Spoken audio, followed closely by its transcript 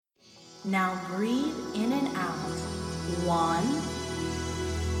Now breathe in and out. 1,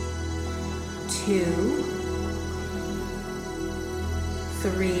 2,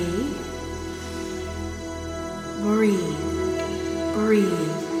 3. Breathe, breathe,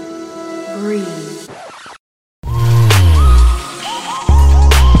 breathe.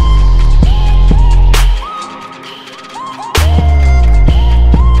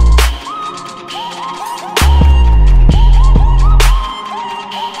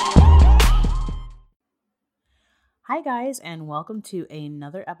 Hi guys, and welcome to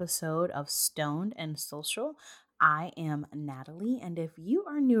another episode of Stoned and Social. I am Natalie, and if you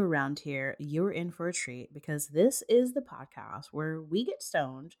are new around here, you're in for a treat because this is the podcast where we get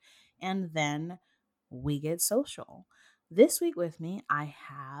stoned and then we get social. This week with me, I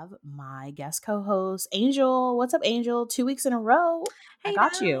have my guest co-host, Angel. What's up, Angel? 2 weeks in a row. I Hey,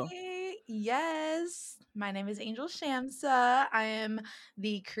 got you. Natalie. Yes, my name is Angel Shamsa. I am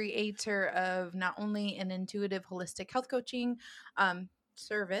the creator of not only an intuitive holistic health coaching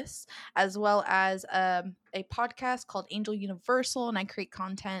service, as well as a podcast called Angel Universal, and I create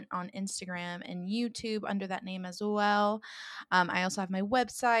content on Instagram and YouTube under that name as well. I also have my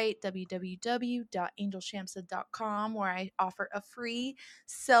website, www.angelshamsa.com, where I offer a free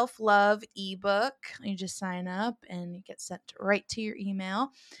self-love ebook. You just sign up and it gets sent right to your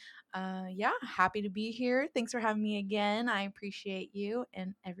email. Yeah, happy to be here. Thanks for having me again. I appreciate you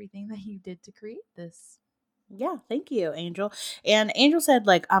and everything that you did to create this. Yeah, thank you, Angel. And Angel said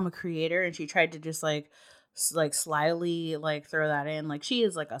like I'm a creator, and she tried to just like slyly like throw that in. Like she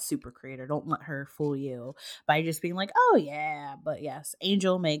is like a super creator. Don't let her fool you by just being like, "Oh yeah." But yes,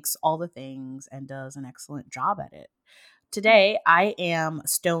 Angel makes all the things and does an excellent job at it. Today, I am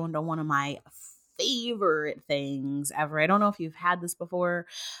stoned on one of my favorite things ever. I don't know if you've had this before.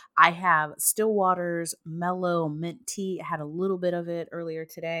 I have Stillwater's mellow mint tea. I had a little bit of it earlier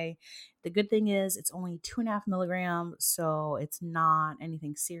today. The good thing is it's only 2.5 milligrams, so it's not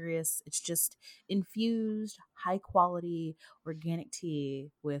anything serious. It's just infused, high quality organic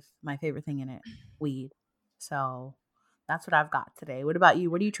tea with my favorite thing in it, weed. So that's what I've got today. What about you?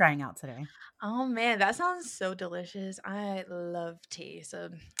 What are you trying out today? Oh man, that sounds so delicious. I love tea. So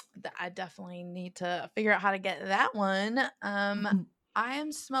I definitely need to figure out how to get that one. I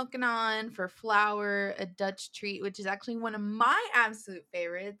am smoking on for flower a Dutch treat, which is actually one of my absolute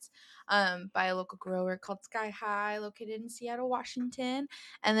favorites, by a local grower called Sky High, located in Seattle, Washington.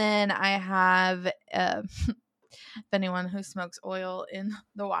 And then I have if anyone who smokes oil in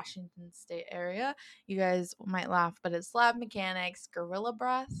the Washington state area, you guys might laugh, but it's Lab Mechanics, Gorilla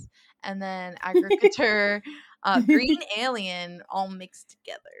Breath, and then Agriculture, Green Alien all mixed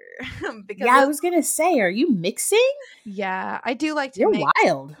together. Because Yeah, I was gonna say, are you mixing? yeah, I do like to You're mix.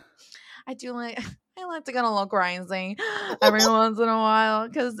 wild. I do like. I like to get a little grindy every once in a while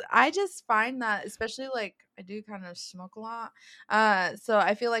because I just find that, especially like I do kind of smoke a lot. So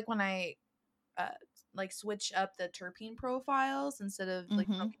I feel like when I uh, like switch up the terpene profiles instead of like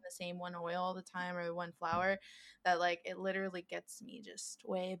Hmm. smoking the same one oil all the time or one flower, that like it literally gets me just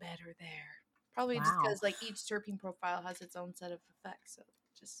way better there. Probably just Wow, because like each terpene profile has its own set of effects, so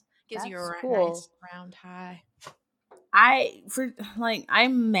it just gives you a that's nice cool. round high.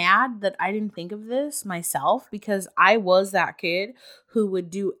 I'm mad that I didn't think of this myself because I was that kid who would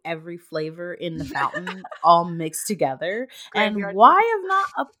do every flavor in the fountain all mixed together. And Graveyard why Shift. have not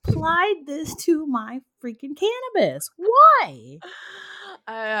applied this to my freaking cannabis? Why?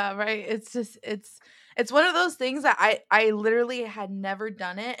 Right. It's just it's one of those things that I literally had never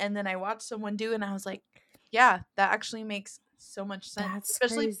done it, and then I watched someone do, and I was like, yeah, that actually makes so much sense. That's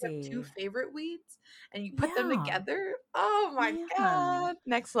Especially if you have two crazy. favorite weeds and you put them Yeah. together. Oh my Yeah. god.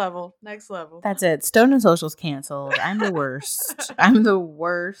 Next level. Next level. That's it. Stone and Social's canceled. I'm the worst. I'm the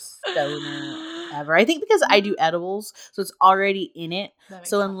worst stoner ever. I think because I do edibles, so it's already in it. That makes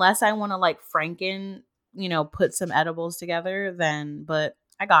So sense. unless I want to like put some edibles together, then but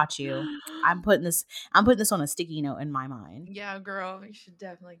I got you. I'm putting this on a sticky note in my mind. Yeah, girl, you should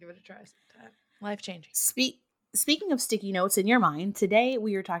definitely give it a try sometime. Life changing. Speaking of sticky notes in your mind, today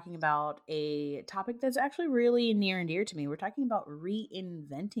we are talking about a topic that's actually really near and dear to me. We're talking about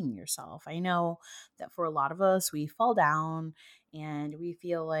reinventing yourself. I know that for a lot of us, we fall down and we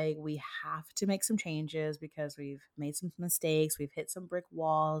feel like we have to make some changes because we've made some mistakes, we've hit some brick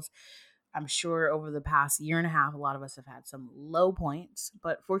walls. I'm sure over the past year and a half, a lot of us have had some low points,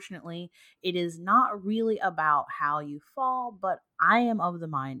 but fortunately, it is not really about how you fall, but I am of the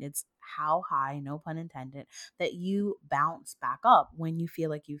mind it's how high, no pun intended, that you bounce back up when you feel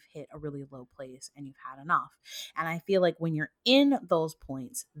like you've hit a really low place and you've had enough. And I feel like when you're in those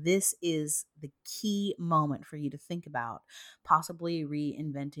points, this is the key moment for you to think about possibly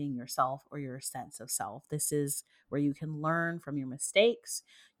reinventing yourself or your sense of self. This is where you can learn from your mistakes.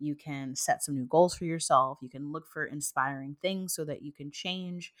 You can set some new goals for yourself. You can look for inspiring things so that you can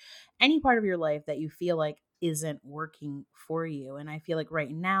change any part of your life that you feel like isn't working for you. And I feel like right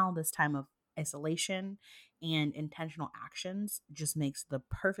now, this time of isolation and intentional actions just makes the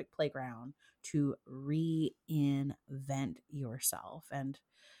perfect playground to reinvent yourself. And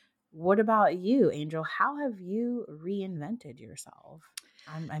what about you, Angel? How have you reinvented yourself?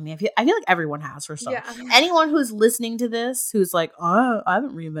 I mean, I feel like everyone has for some. Yeah. Anyone who's listening to this who's like, oh, I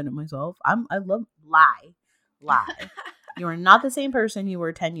haven't reinvented myself. I love lie. You are not the same person you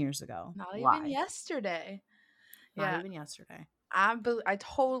were 10 years ago. Not even Lie. yesterday. Not Yeah. even yesterday. I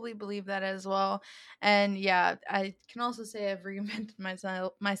totally believe that as well. And yeah, I can also say I've reinvented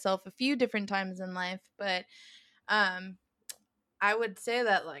myself a few different times in life, but um I would say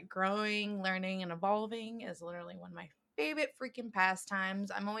that like growing, learning and evolving is literally one of my favorite freaking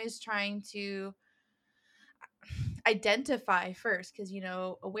pastimes. I'm always trying to identify first because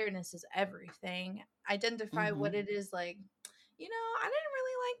awareness is everything. Identify what Mm-hmm. it is like. I didn't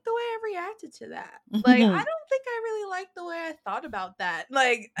really like the way I reacted to that. Like, I don't think I really like the way I thought about that.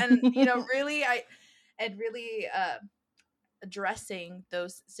 Like, and really, and really addressing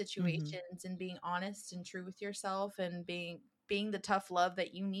those Mm-hmm. situations and being honest and true with yourself and being the tough love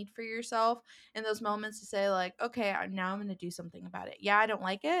that you need for yourself in those moments to say like, okay, now I'm going to do something about it. Yeah, I don't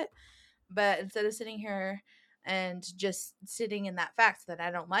like it, but instead of sitting here and just sitting in that fact that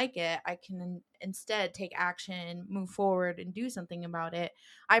I don't like it, I can instead take action, move forward, and do something about it.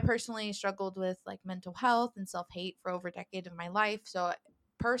 I personally struggled with like mental health and self hate for over a decade of my life. So,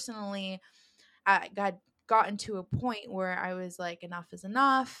 personally, I got gotten to a point where I was like, enough is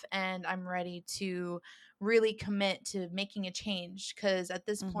enough, and I'm ready to really commit to making a change. Because at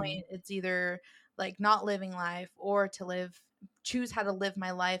this Mm-hmm. point, it's either like not living life or to choose how to live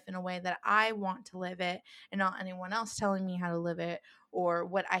my life in a way that I want to live it and not anyone else telling me how to live it or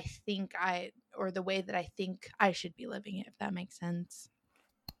what I think or the way that I think I should be living it, if that makes sense.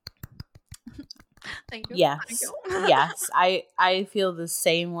 Thank you. Thank Yes. you. Yes. I feel the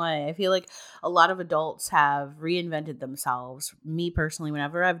same way. I feel like a lot of adults have reinvented themselves. Me personally,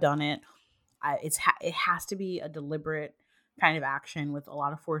 whenever I've done it, it has to be a deliberate kind of action with a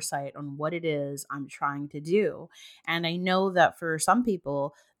lot of foresight on what it is I'm trying to do. And I know that for some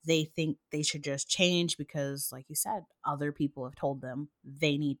people, they think they should just change because, like you said, other people have told them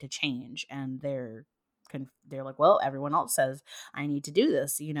they need to change, and they're like, well, everyone else says I need to do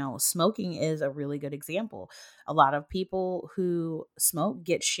this. Smoking is a really good example. A lot of people who smoke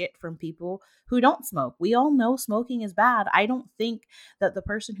get shit from people who don't smoke. We all know smoking is bad. I don't think that the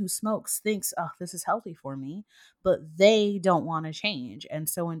person who smokes thinks, oh, this is healthy for me, but they don't want to change. And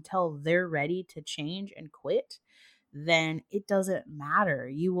so until they're ready to change and quit, then it doesn't matter.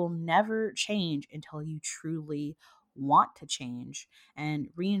 You will never change until you truly want to change. And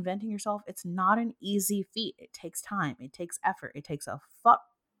reinventing yourself, it's not an easy feat. It takes time, it takes effort, it takes a fuck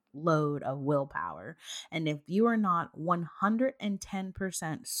load of willpower. And if you are not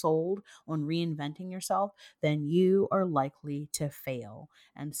 110% sold on reinventing yourself, then you are likely to fail.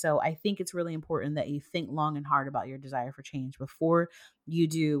 And so I think it's really important that you think long and hard about your desire for change before you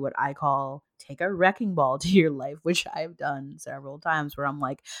do what I call take a wrecking ball to your life, which I've done several times where I'm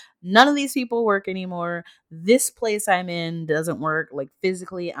like, none of these people work anymore. This place I'm in doesn't work. Like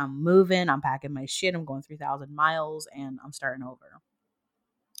physically, I'm moving, I'm packing my shit, I'm going 3,000 miles, and I'm starting over.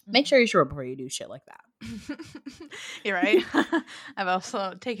 Make sure you show up before you do shit like that. You're right. I've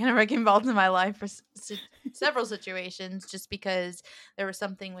also taken a wrecking ball to my life for several situations just because there was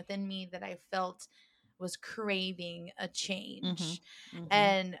something within me that I felt was craving a Mm-hmm. change. Mm-hmm.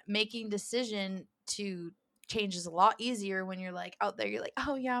 And making decision to change is a lot easier when you're like out there, you're like,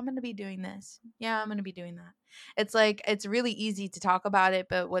 oh yeah, I'm going to be doing this. Yeah, I'm going to be doing that. It's like it's really easy to talk about it,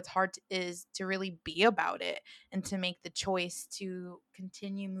 but what's hard is to really be about it and to make the choice to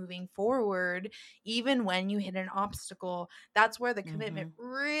continue moving forward even when you hit an obstacle. That's where the Mm-hmm. commitment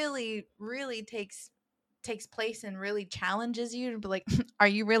really really takes place and really challenges you to be like, are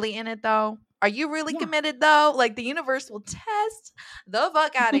you really in it though? Are you really Yeah. committed though? Like the universe will test the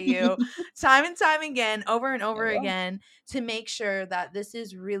fuck out of you time and time again, over and over It will. again, to make sure that this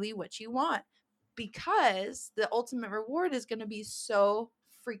is really what you want. Because the ultimate reward is going to be so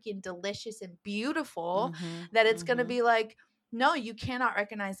freaking delicious and beautiful Mm-hmm. that it's going to Mm-hmm. be like, no, you cannot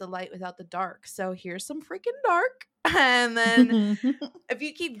recognize the light without the dark. So here's some freaking dark. And then if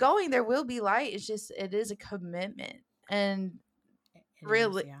you keep going, there will be light. It's just, it is a commitment. And It is,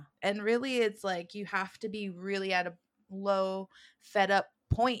 really, yeah. it's like you have to be really at a low, fed up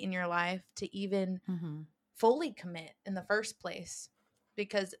point in your life to even fully commit in the first place.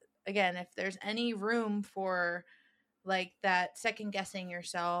 Because again, if there's any room for like that second guessing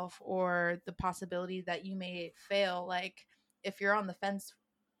yourself or the possibility that you may fail, like if you're on the fence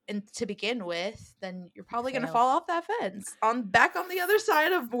and to begin with, then you're probably going to Fail. fall off that fence on back on the other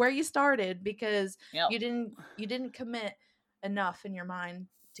side of where you started, because Yep. you didn't commit enough in your mind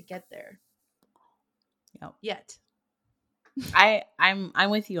to get there. Yep. Yet. I'm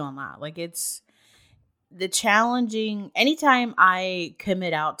with you on that. Like, it's the challenging, anytime I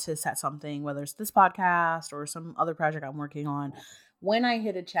commit out to set something, whether it's this podcast or some other project I'm working on, when I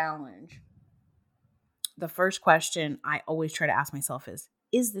hit a challenge, the first question I always try to ask myself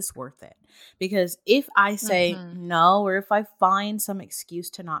is this worth it? Because if I say no, or if I find some excuse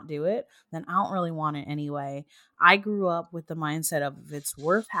to not do it, then I don't really want it anyway. I grew up with the mindset of, if it's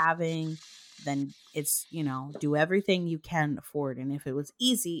worth having, then it's, do everything you can afford. And if it was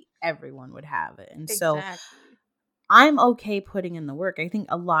easy, everyone would have it. And so I'm okay putting in the work. I think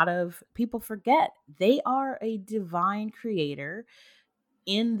a lot of people forget they are a divine creator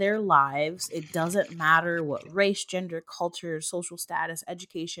in their lives. It doesn't matter what race, gender, culture, social status,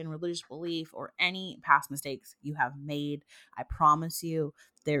 education, religious belief, or any past mistakes you have made. I promise you,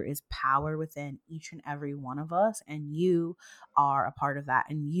 there is power within each and every one of us, and you are a part of that,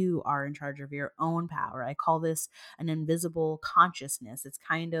 and you are in charge of your own power. I call this an invisible consciousness. It's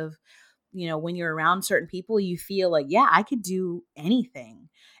kind of, when you're around certain people, you feel like, yeah, I could do anything.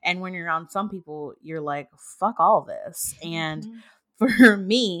 And when you're around some people, you're like, fuck all this. And for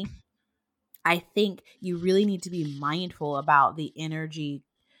me, I think you really need to be mindful about the energy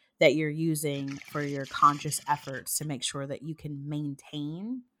that you're using for your conscious efforts to make sure that you can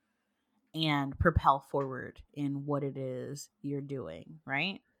maintain and propel forward in what it is you're doing,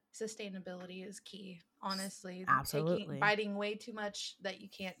 right? Sustainability is key, honestly. Absolutely. Biting way too much that you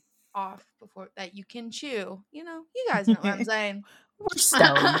can't off before that you can chew. You guys know what I'm saying. We're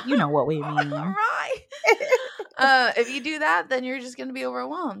stoned. You know what we mean. Right. If you do that, then you're just going to be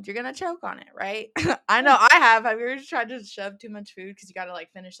overwhelmed. You're going to choke on it, right? I know I have. Have you ever tried to shove too much food because you got to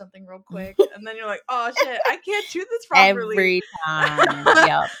like finish something real quick? And then you're like, oh shit, I can't chew this properly. Every time.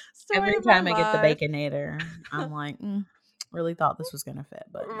 Yep. Every time I get the Baconator, I'm like, really thought this was going to fit.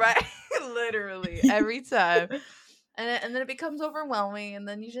 But right. Literally every time. And then it becomes overwhelming, and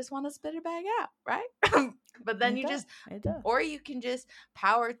then you just want to spit it back out, right? But then or you can just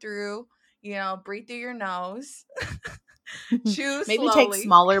power through, breathe through your nose, chew maybe slowly. Take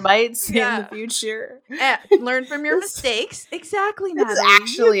smaller bites in the future. Learn from your mistakes. Exactly, Natalie. This is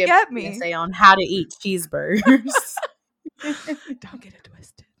actually you get me. Essay on how to eat cheeseburgers. Don't get it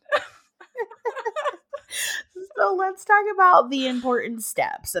twisted. So let's talk about the important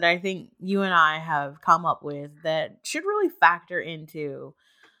steps that I think you and I have come up with that should really factor into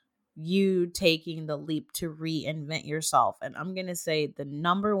you taking the leap to reinvent yourself. And I'm going to say the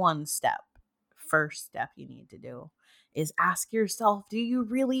number one step, first step you need to do is ask yourself, do you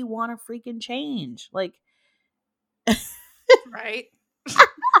really want to freaking change? Like, right?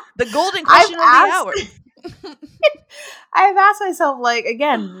 The golden question of the hour. I've asked myself, like,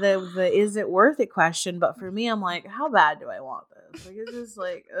 again, the is it worth it question, but for me, I'm like, how bad do I want this? Like, it's just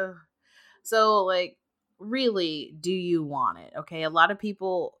like, ugh. So, like, really, do you want it? Okay, a lot of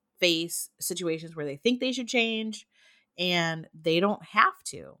people face situations where they think they should change, and they don't have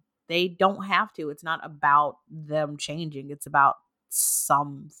to. They don't have to. It's not about them changing. It's about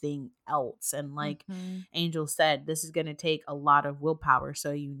something else. And like Angel said, this is going to take a lot of willpower.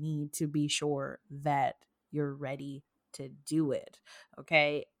 So you need to be sure that you're ready to do it.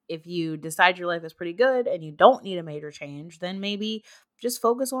 Okay. If you decide your life is pretty good and you don't need a major change, then maybe just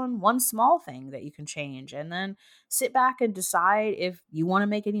focus on one small thing that you can change, and then sit back and decide if you want to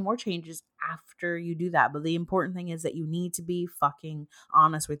make any more changes after you do that. But the important thing is that you need to be fucking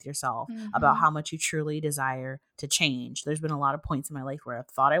honest with yourself about how much you truly desire to change. There's been a lot of points in my life where I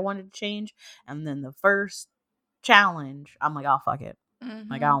thought I wanted to change, and then the first challenge, I'm like, oh, fuck it.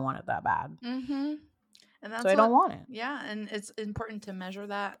 Like, I don't want it that bad. And that's so I don't want it. Yeah, and it's important to measure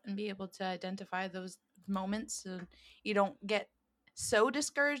that and be able to identify those moments so you don't get so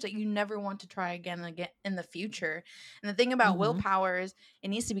discouraged that you never want to try again in the future. And the thing about willpower is it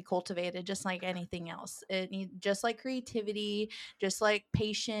needs to be cultivated just like anything else. Just like creativity, just like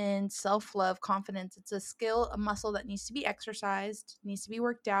patience, self-love, confidence. It's a skill, a muscle that needs to be exercised, needs to be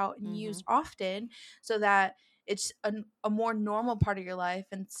worked out and used often so that it's a more normal part of your life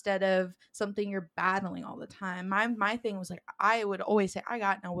instead of something you're battling all the time. My thing was like, I would always say I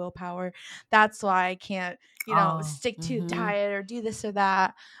got no willpower. That's why I can't, Oh, stick to diet or do this or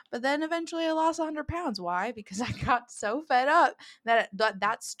that. But then eventually I lost 100 pounds. Why? Because I got so fed up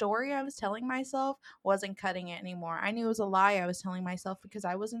that story I was telling myself wasn't cutting it anymore. I knew it was a lie I was telling myself because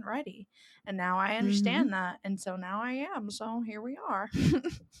I wasn't ready. And now I mm-hmm. understand that. And so now I am. So here we are.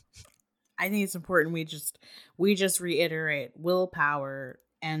 I think it's important we just reiterate willpower,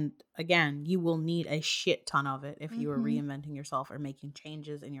 and again, you will need a shit ton of it if you are Mm-hmm. reinventing yourself or making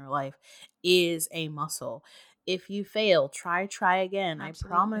changes in your life, is a muscle. If you fail, try again. I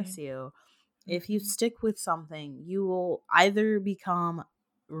Absolutely. promise you. If you Mm-hmm. stick with something, you will either become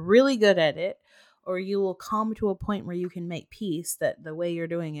really good at it, or you will come to a point where you can make peace that the way you're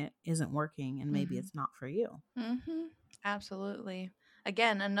doing it isn't working and maybe Mm-hmm. it's not for you. Mm-hmm. Absolutely.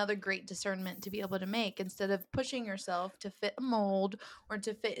 Again, another great discernment to be able to make instead of pushing yourself to fit a mold or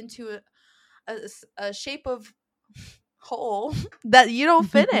to fit into a shape of hole that you don't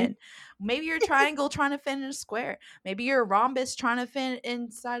fit in. Maybe you're a triangle trying to fit in a square. Maybe you're a rhombus trying to fit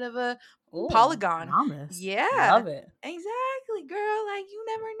inside of a Oh, polygon. rhombus. Yeah, Love it. exactly, girl. Like, you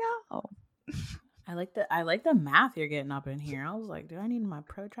never know. I like the math you're getting up in here. I was like, do I need my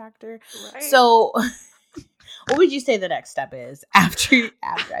protractor? Right? So what would you say the next step is after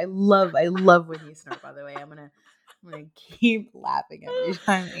I love when you snort, by the way. I'm gonna keep laughing every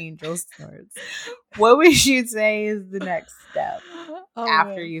time Angel snorts. What would you say is the next step Oh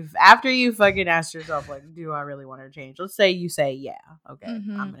man. after you fucking ask yourself, like, do I really want to change? Let's say you say, yeah, okay, I'm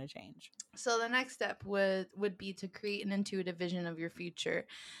Mm-hmm. gonna change. So the next step would be to create an intuitive vision of your future.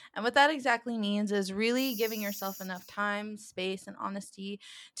 And what that exactly means is really giving yourself enough time, space, and honesty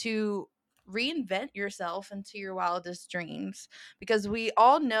to reinvent yourself into your wildest dreams, because we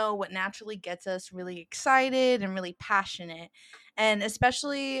all know what naturally gets us really excited and really passionate. And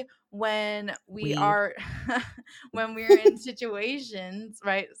especially when we Weed. are when we're in situations,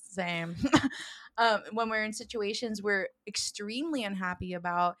 right? Same. When we're in situations we're extremely unhappy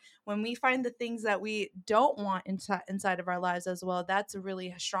about, when we find the things that we don't want inside of our lives as well, that's a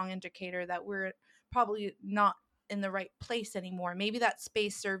really strong indicator that we're probably not in the right place anymore. Maybe that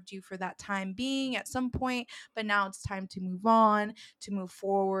space served you for that time being at some point, but now it's time to move on, to move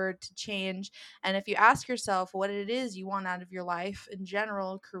forward, to change. And if you ask yourself what it is you want out of your life in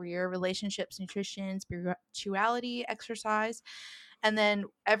general, career, relationships, nutrition, spirituality, exercise, and then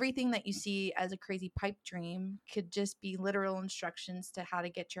everything that you see as a crazy pipe dream could just be literal instructions to how to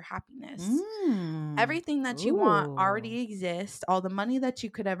get your happiness. Mm. Everything that you want Ooh. already exists. All the money that you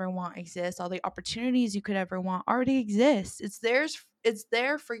could ever want exists. All the opportunities you could ever want already exists. It's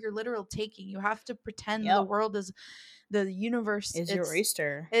there for your literal taking. You have to pretend the Yep. world is the universe. Is your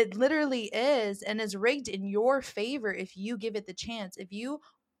oyster. It literally is and is rigged in your favor if you give it the chance. If you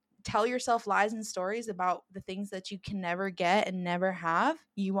tell yourself lies and stories about the things that you can never get and never have,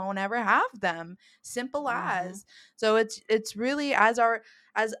 you won't ever have them. Simple Mm-hmm. as. So it's really, as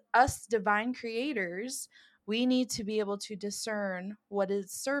us divine creators, we need to be able to discern what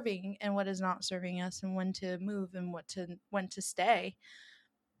is serving and what is not serving us, and when to move and when to stay.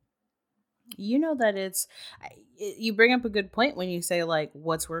 You know that you bring up a good point when you say like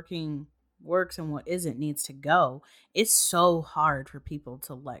what's working works and what isn't needs to go. It's so hard for people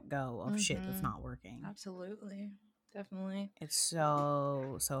to let go of shit that's Mhm. not working. Absolutely. Definitely. It's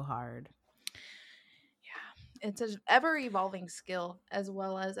so hard. It's an ever evolving skill, as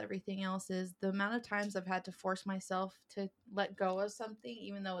well as everything else. Is the amount of times I've had to force myself to let go of something,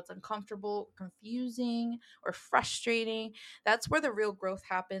 even though it's uncomfortable, confusing, or frustrating. That's where the real growth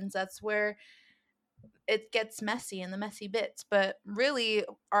happens. That's where it gets messy in the messy bits. But really,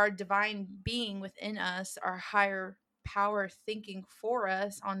 our divine being within us, our higher power thinking for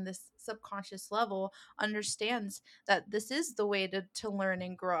us on this subconscious level, understands that this is the way to learn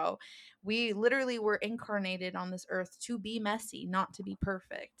and grow. We literally were incarnated on this earth to be messy, not to be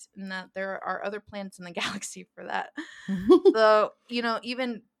perfect, and that there are other planets in the galaxy for that. So,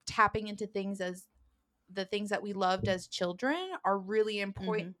 even tapping into things as the things that we loved as children are really Hmm.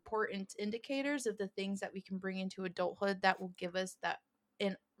 important indicators of the things that we can bring into adulthood that will give us that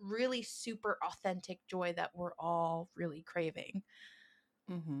in really super authentic joy that we're all really craving.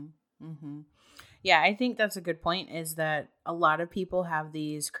 Hmm. Hmm. Yeah, I think that's a good point, is that a lot of people have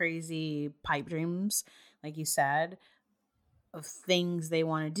these crazy pipe dreams, like you said, of things they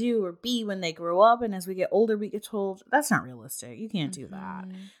want to do or be when they grow up. And as we get older, we get told that's not realistic. You can't do that.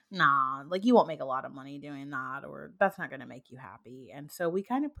 Hmm. Nah, like you won't make a lot of money doing that, or that's not going to make you happy. And so we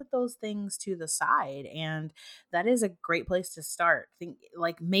kind of put those things to the side. And that is a great place to start. Think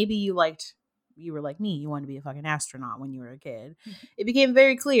like maybe you were like me, you wanted to be a fucking astronaut when you were a kid. It became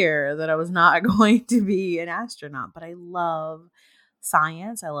very clear that I was not going to be an astronaut, but I love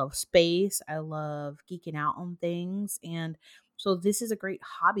science. I love space. I love geeking out on things. And so this is a great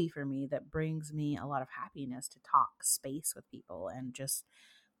hobby for me that brings me a lot of happiness to talk space with people and just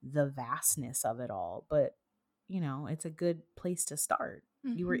the vastness of it all. But, it's a good place to start.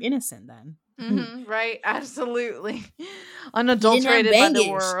 You were innocent then. Right, absolutely. You didn't have Unadulterated by the baggage.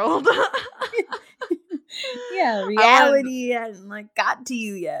 world. Yeah, reality hadn't got to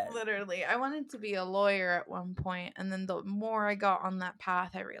you yet. Literally, I wanted to be a lawyer at one point, and then the more I got on that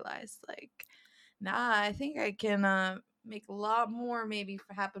path, I realized nah, I think I can make a lot more maybe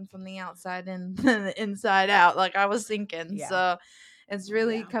happen from the outside in than the inside out, like I was thinking. Yeah. So it's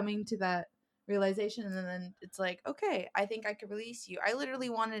really coming to that realization, and then it's like, okay, I think I could release you. I literally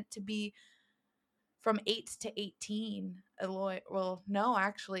wanted to be from 8 to 18 a lawyer. Well, no,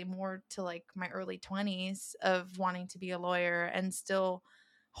 actually more to my early 20s of wanting to be a lawyer and still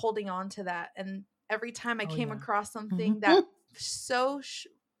holding on to that. And every time I came across something that so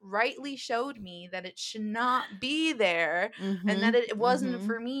rightly showed me that it should not be there and that it wasn't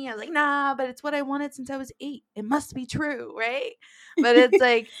for me, I was like, nah, but it's what I wanted since I was 8. It must be true, right? But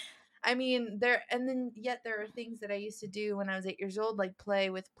it's I mean, there are things that I used to do when I was 8 years old, like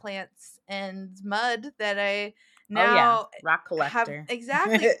play with plants and mud that I now rock collector. have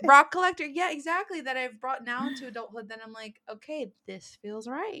exactly rock collector. Yeah, exactly. That I've brought now into adulthood. Then I'm like, okay, this feels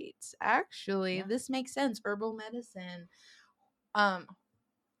right. Actually, this makes sense. Herbal medicine. I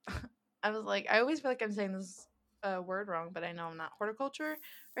was like, I always feel like I'm saying this word wrong, but I know I'm not. Horticulture,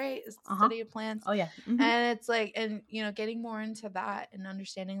 right? It's the study of plants. Oh yeah. And it's and getting more into that and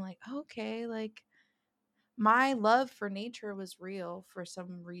understanding okay, my love for nature was real for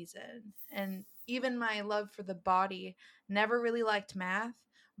some reason. And even my love for the body, never really liked math,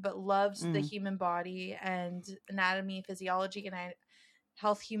 but loved the human body and anatomy, physiology, and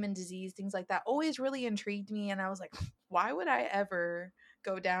health, human disease, things like that always really intrigued me. And I was like, why would I ever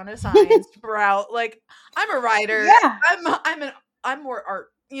go down a science route? I'm a writer. Yeah. I'm more art,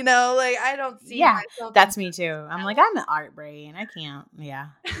 I don't see myself. That's me too. I'm I'm an art brain. I can't.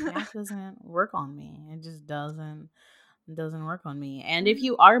 Math doesn't work on me. It just doesn't work on me. And if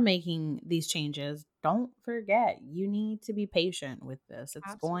you are making these changes, don't forget you need to be patient with this.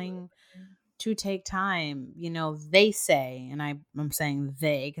 It's going to take time. They say, and I'm saying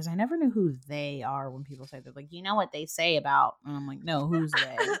they because I never knew who they are when people say they're like, what they say about, and I'm like, no, who's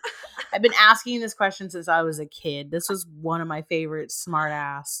they? I've been asking this question since I was a kid. This was one of my favorite smart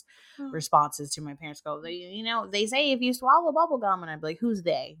ass responses to my parents. Go, they say if you swallow bubble gum, and I'd be like, who's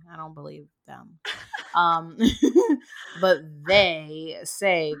they? I don't believe them. But they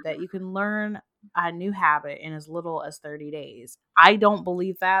say that you can learn a new habit in as little as 30 days. I don't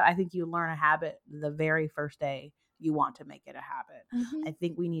believe that. I think you learn a habit the very first day you want to make it a habit. I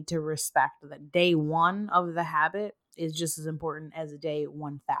think we need to respect that day 1 of the habit is just as important as day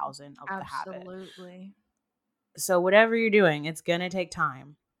 1000 of the habit. Absolutely. So whatever you're doing, it's going to take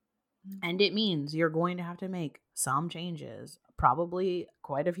time. And it means you're going to have to make some changes, probably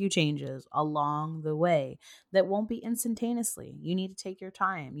quite a few changes along the way that won't be instantaneously. You need to take your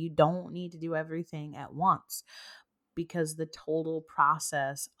time. You don't need to do everything at once because the total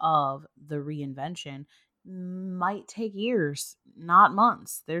process of the reinvention might take years, not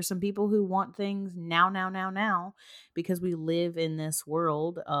months. There's some people who want things now, because we live in this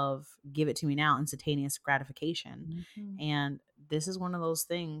world of give it to me now, instantaneous gratification. And this is one of those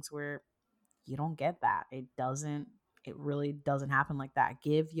things where you don't get that. It really doesn't happen like that.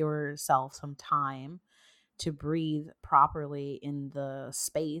 Give yourself some time to breathe properly in the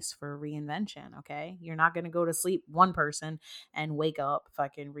space for reinvention, okay? You're not going to go to sleep one person and wake up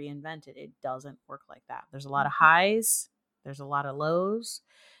fucking reinvented. It doesn't work like that. There's a lot of highs, there's a lot of lows,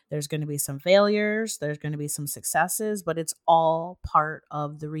 there's going to be some failures, there's going to be some successes, but it's all part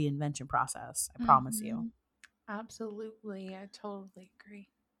of the reinvention process. I promise you. Absolutely. I totally agree.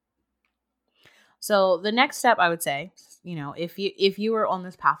 So the next step I would say, if you are on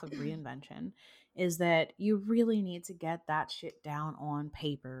this path of reinvention, is that you really need to get that shit down on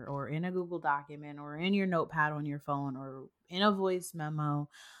paper or in a Google document or in your notepad on your phone or in a voice memo,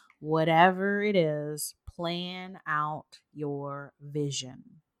 whatever it is, plan out your vision.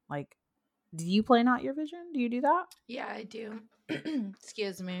 Do you plan out your vision? Do you do that? Yeah, I do.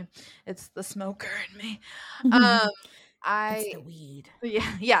 Excuse me. It's the smoker in me. It's the weed.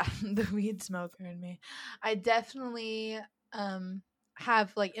 Yeah, the weed smoker in me. I definitely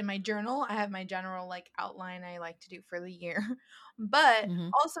have like in my journal, I have my general like outline I like to do for the year, but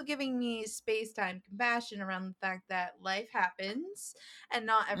Mhm. also giving me space, time, compassion around the fact that life happens and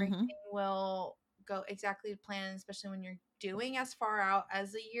not everything Mhm. will go exactly to plan, especially when you're doing as far out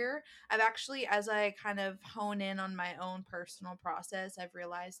as a year. I've actually, as I kind of hone in on my own personal process, I've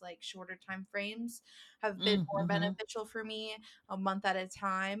realized like shorter time frames have been more Mhm. beneficial for me, a month at a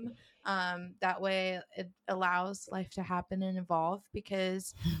time. That way it allows life to happen and evolve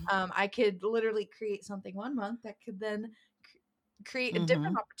because I could literally create something one month that could then create a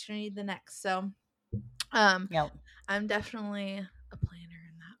different Mhm. opportunity the next. So um, Yep. I'm definitely a planner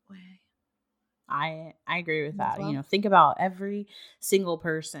in that way. I agree with You as that. well. Think about every single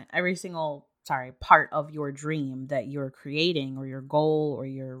person, every single sorry, part of your dream that you're creating or your goal or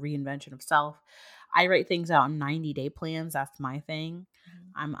your reinvention of self. I write things out in 90-day plans. That's my thing.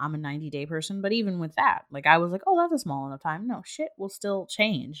 Mhm. I'm a 90-day person, but even with that, like I was like, "Oh, that's a small enough time." No, shit will still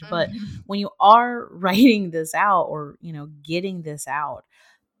change. But Mhm. when you are writing this out or, getting this out,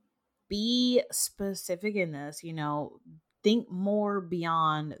 be specific in this, think more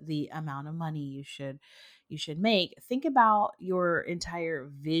beyond the amount of money you should make. Think about your entire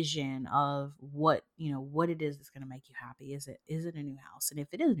vision of what it is that's going to make you happy. Is it a new house? And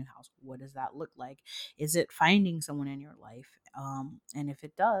if it is a new house, what does that look like? Is it finding someone in your life? And if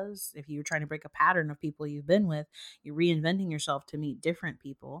it does, if you're trying to break a pattern of people you've been with, you're reinventing yourself to meet different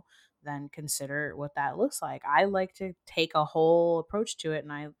people, then consider what that looks like. I like to take a whole approach to it,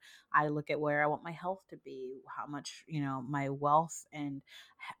 and I look at where I want my health to be, how much, my wealth, and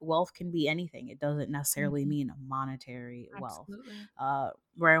wealth can be anything. It doesn't necessarily Mhm. mean monetary wealth. Absolutely.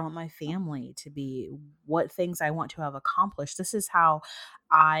 Where I want my family to be, what things I want to have accomplished. This is how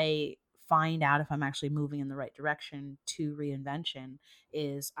I find out if I'm actually moving in the right direction to reinvention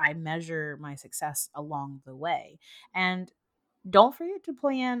is I measure my success along the way. And don't forget to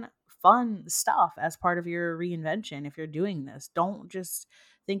plan fun stuff as part of your reinvention. If you're doing this, don't just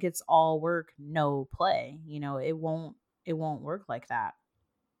think it's all work, no play. It won't work like that.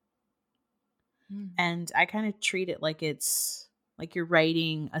 Mm. And I kind of treat it like it's like you're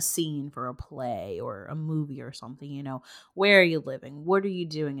writing a scene for a play or a movie or something. Where are you living? What are you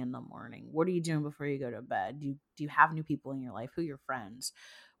doing in the morning? What are you doing before you go to bed? Do you have new people in your life? Who are your friends?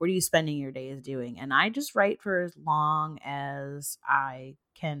 What are you spending your days doing? And I just write for as long as I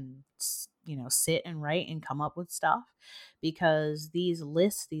can, sit and write and come up with stuff, because these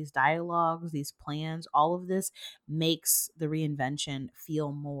lists, these dialogues, these plans, all of this makes the reinvention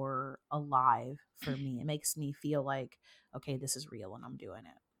feel more alive for me. It makes me feel like, okay, this is real and I'm doing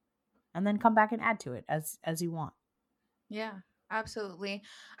it. And then come back and add to it as you want. Yeah, absolutely.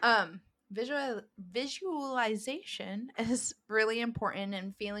 Visualization is really important,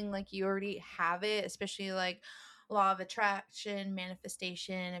 and feeling like you already have it, especially like law of attraction,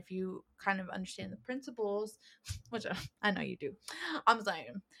 manifestation. If you kind of understand the principles, which I know you do, I'm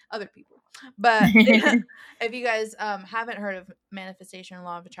saying other people, but if you guys haven't heard of manifestation and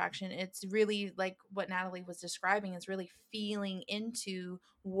law of attraction, it's really like what Natalie was describing. Is really feeling into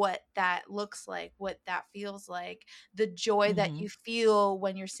what that looks like, what that feels like, the joy that Mhm. you feel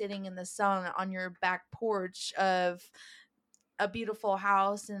when you're sitting in the sun on your back porch of a beautiful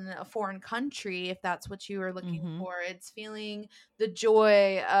house in a foreign country, if that's what you are looking Mhm. for. It's feeling the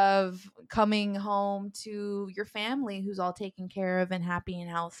joy of coming home to your family who's all taken care of and happy and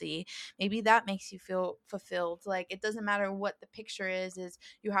healthy. Maybe that makes you feel fulfilled. Like it doesn't matter what the picture is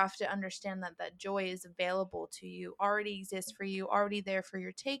you have to understand that that joy is available to you, already exists for you, already there for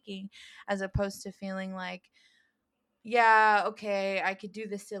your taking, as opposed to feeling like, yeah, okay, I could do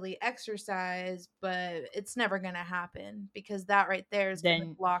this silly exercise, but it's never going to happen because that right there is going to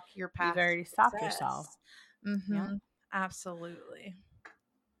Then block your you've path to already stopped yourself. success. Yep. Absolutely.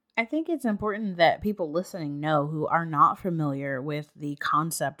 I think it's important that people listening know who are not familiar with the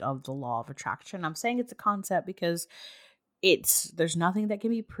concept of the law of attraction. I'm saying it's a concept because there's nothing that can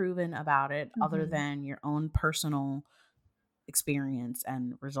be proven about it other Mhm. than your own personal experience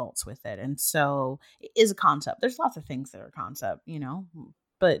and results with it. And so it is a concept. There's lots of things that are concept,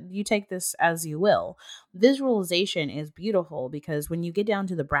 but you take this as you will. Visualization is beautiful because when you get down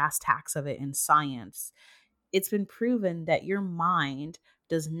to the brass tacks of it in science, it's been proven that your mind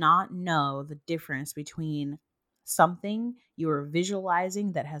does not know the difference between something you are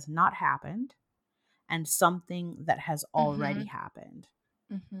visualizing that has not happened and something that has already Mhm. happened.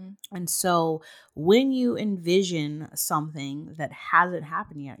 Mhm. And so when you envision something that hasn't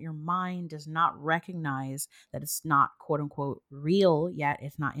happened yet, your mind does not recognize that it's not quote unquote real yet.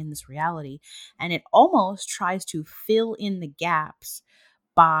 It's not in this reality. And it almost tries to fill in the gaps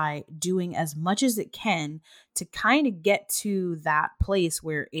by doing as much as it can to kind of get to that place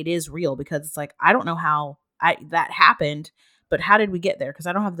where it is real, because it's like, I don't know how that happened, but how did we get there? Because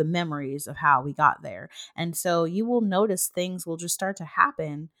I don't have the memories of how we got there. And so you will notice things will just start to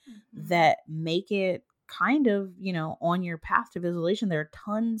happen Mm-hmm. that make it kind of, on your path to visualization. There are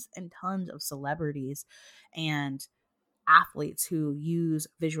tons and tons of celebrities and athletes who use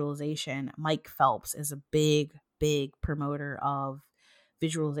visualization. Mike Phelps is a big, big promoter of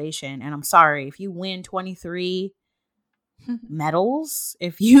visualization. And I'm sorry, if you win 23 medals,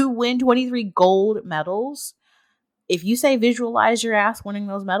 if you win 23 gold medals, if you say visualize your ass winning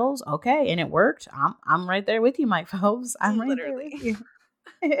those medals, okay, and it worked, I'm right there with you, Mike Phelps. I'm right there with Literally.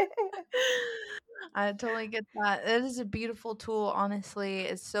 you. I totally get that. It is a beautiful tool, honestly.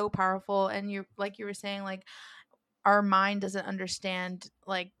 It's so powerful. And you were saying, like, our mind doesn't understand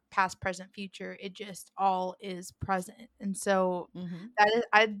like past, present, future. It just all is present. And so Hmm. that is,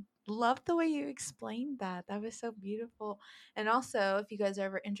 I love the way you explained that. That was so beautiful. And also, if you guys are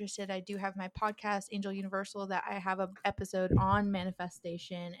ever interested, I do have my podcast, Angel Universal, that I have an episode on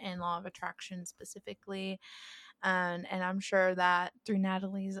manifestation and law of attraction specifically. And I'm sure that through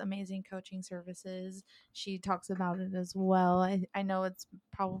Natalie's amazing coaching services, she talks about it as well. I know it's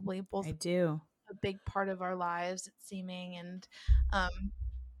probably both I do. a big part of our lives, it's seeming, and um,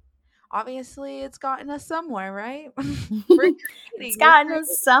 obviously it's gotten us somewhere, right? It's We're gotten us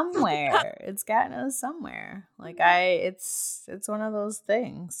creating. somewhere. It's gotten us somewhere. Like it's one of those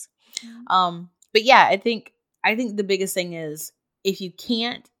things. But yeah, I think the biggest thing is, if you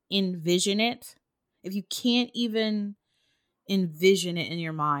can't envision it, if you can't even envision it in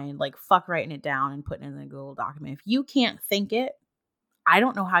your mind, like, fuck writing it down and putting it in a Google document. If you can't think it, I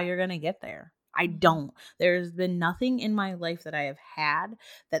don't know how you're going to get there. I Mhm, don't. There's been nothing in my life that I have had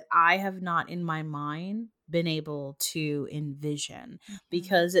that I have not in my mind been able to envision, mhm.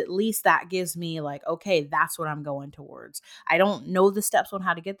 because at least that gives me, like, okay, that's what I'm going towards. I don't know the steps on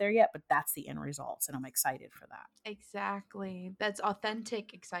how to get there yet, but that's the end results, and I'm excited for that. Exactly. That's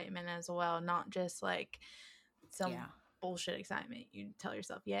authentic excitement as well, not just like some Yeah. bullshit excitement. You tell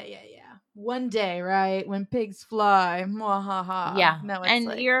yourself, yeah, yeah, yeah. One day, right? When pigs fly. Mwahaha. Yeah. No, it's And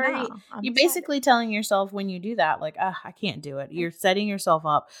like, no, I'm you're excited. basically telling yourself, when you do that, like, I can't do it. You're setting yourself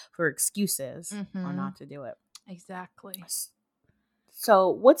up for excuses on Mm-hmm. not to do it. Exactly. So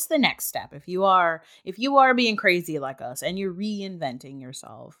what's the next step? If you are being crazy like us and you're reinventing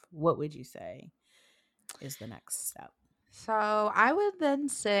yourself, what would you say is the next step? So I would then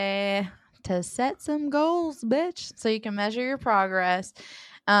say to set some goals, bitch, so you can measure your progress.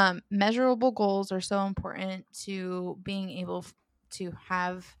 Measurable goals are so important to being able to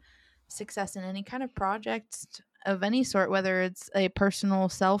have success in any kind of project of any sort, whether it's a personal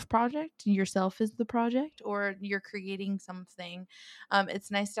self project, yourself is the project, or you're creating something.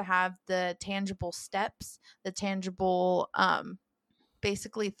 It's nice to have the tangible steps, the tangible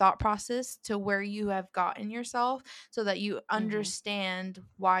basically thought process to where you have gotten yourself, so that you Mm-hmm. understand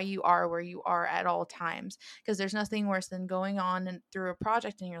why you are where you are at all times, because there's nothing worse than going on and through a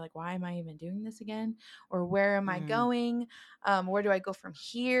project and you're like, why am I even doing this again, or where am I Mm. going, where do I go from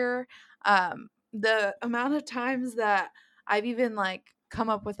here. The amount of times that I've even like come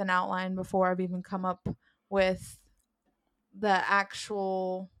up with an outline before I've even come up with the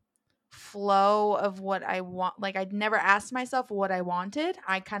actual flow of what I want. Like, I'd never asked myself what I wanted.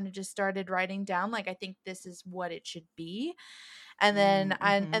 I kind of just started writing down, like, I think this is what it should be. And then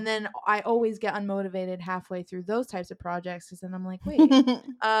Mm-hmm. I always get unmotivated halfway through those types of projects, because then I'm like, wait,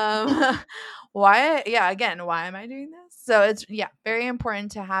 um why, yeah, again, why am I doing this? So it's, yeah, very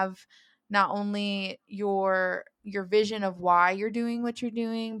important to have not only your vision of why you're doing what you're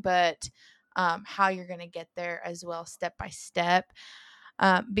doing, but how you're going to get there as well, step by step.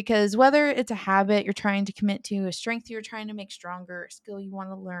 Because whether it's a habit you're trying to commit to, a strength you're trying to make stronger, a skill you want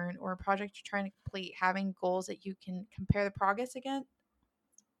to learn, or a project you're trying to complete, having goals that you can compare the progress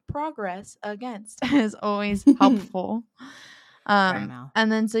against is always helpful. Dry mouth.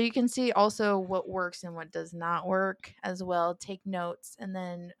 And then so you can see also what works and what does not work as well. Take notes and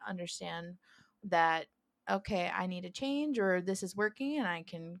then understand that, okay, I need a change, or this is working and I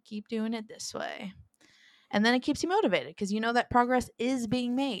can keep doing it this way. And then it keeps you motivated because you know that progress is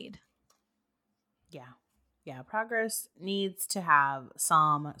being made. Yeah. Yeah, progress needs to have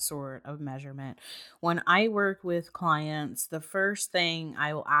some sort of measurement. When I work with clients, the first thing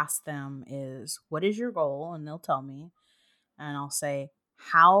I will ask them is, what is your goal? And they'll tell me. And I'll say,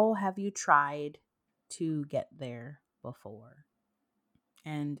 how have you tried to get there before?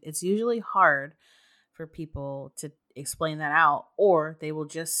 And it's usually hard for people to explain that out, or they will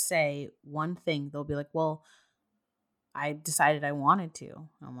just say one thing. They'll be like, well, I decided I wanted to.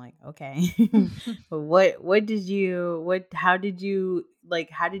 I'm like, okay. How did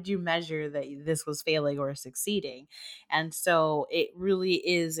you measure that this was failing or succeeding? And so it really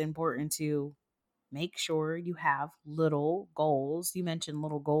is important to make sure you have little goals. You mentioned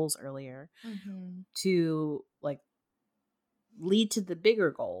little goals earlier Mm-hmm. to like lead to the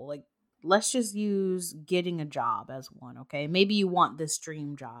bigger goal. Like, let's just use getting a job as one, okay? Maybe you want this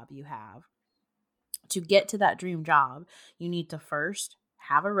dream job you have. To get to that dream job, you need to first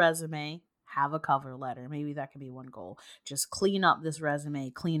have a resume, have a cover letter. Maybe that could be one goal. Just clean up this resume,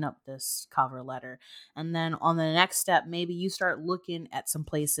 clean up this cover letter. And then on the next step, maybe you start looking at some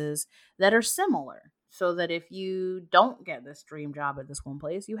places that are similar. So that if you don't get this dream job at this one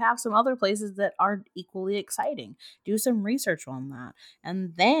place, you have some other places that are equally exciting. Do some research on that.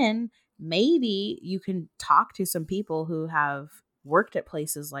 And then maybe you can talk to some people who have worked at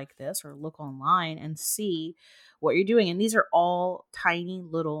places like this or look online and see what you're doing. And these are all tiny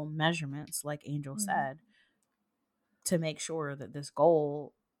little measurements, like Angel said, to make sure that this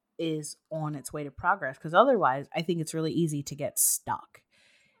goal is on its way to progress. Because otherwise, I think it's really easy to get stuck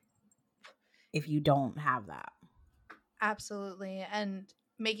if you don't have that. Absolutely. And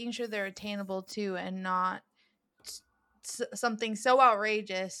making sure they're attainable too, and not something so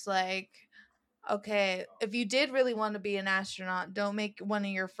outrageous like, okay, if you did really want to be an astronaut, don't make one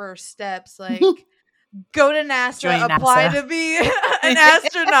of your first steps like go to NASA, Join apply NASA. to be an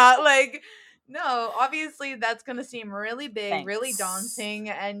astronaut. Like, no, obviously that's going to seem really big, really daunting,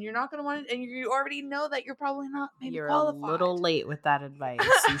 and you're not going to want it. And you already know that you're probably not maybe You're qualified. a little late with that advice.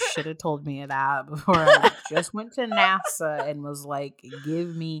 You should have told me that before I just went to NASA and was like,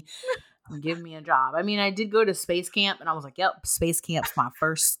 give me a job. I mean, I did go to space camp and I was like, yep, space camp's my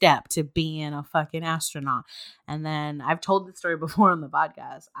first step to being a fucking astronaut. And then I've told this story before on the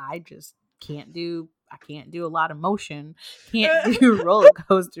podcast. I just can't do a lot of motion, can't do roller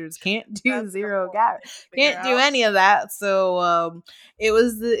coasters, can't do zero gravity, can't do any of that. So it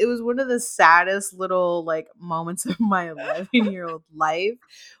was one of the saddest little like moments of my 11-year-old life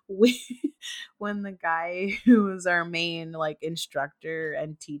when the guy who was our main like instructor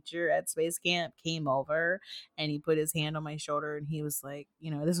and teacher at space camp came over and he put his hand on my shoulder and he was like,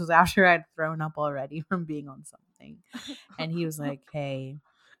 this was after I'd thrown up already from being on something, and he was like, hey,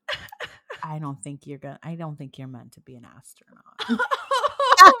 I don't think you're meant to be an astronaut.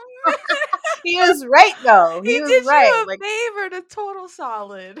 He was right though. He was did right. You a favor, the total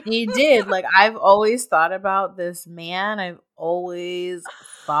solid. He did. Like, I've always thought about this man. I've always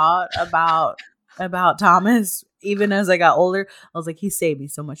thought about Thomas. Even as I got older, I was like, he saved me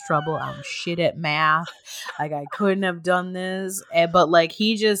so much trouble. I'm shit at math. Like, I couldn't have done this. But like,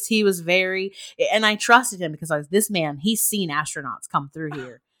 he was very, and I trusted him because I was this man. He's seen astronauts come through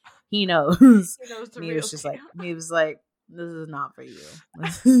here. He knows. He was just like, this is not for you.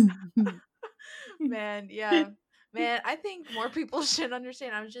 Man, yeah. Man, I think more people should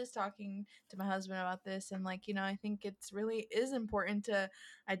understand. I was just talking to my husband about this, and like, I think it's really is important to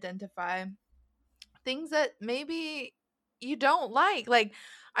identify things that maybe you don't like. Like,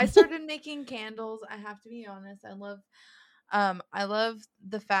 I started making candles. I have to be honest. I love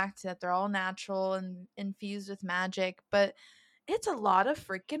the fact that they're all natural and infused with magic, but it's a lot of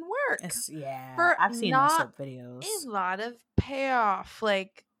freaking work. I've seen those soap videos. A lot of payoff,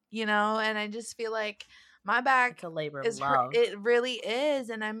 like, and I just feel like my back it's a labor of love. It really is,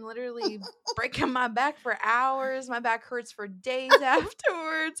 and I'm literally breaking my back for hours. My back hurts for days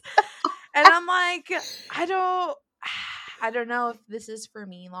afterwards, and I'm like, I don't know if this is for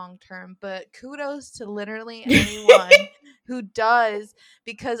me long term, but kudos to literally anyone who does,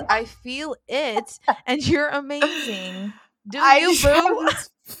 because I feel it, and you're amazing. Do you, boo?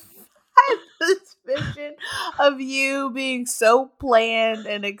 I have this vision of you being so planned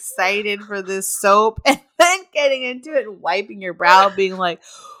and excited for this soap, and then getting into it and wiping your brow, being like,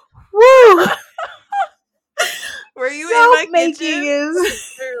 "Woo!" Were you soap in my kitchen?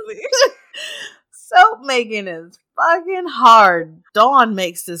 Soap making is fucking hard. Dawn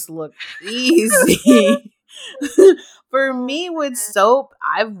makes this look easy. For me with soap,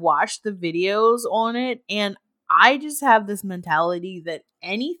 I've watched the videos on it, and I just have this mentality that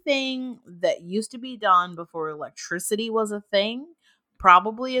anything that used to be done before electricity was a thing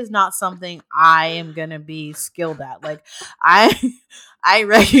probably is not something I am going to be skilled at. Like, I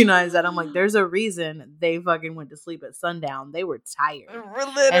recognize that. I'm like, there's a reason they fucking went to sleep at sundown. They were tired.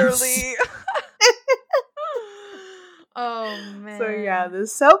 Literally. Oh, man. So, yeah, the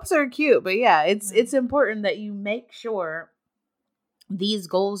soaps are cute. But, yeah, it's important that you make sure these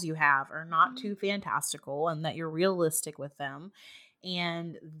goals you have are not too fantastical and that you're realistic with them.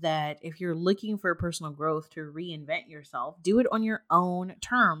 And that if you're looking for personal growth to reinvent yourself, do it on your own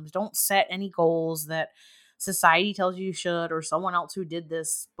terms. Don't set any goals that society tells you should, or someone else who did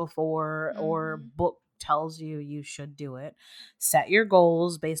this before, or Mm-hmm. book tells you should do it. Set your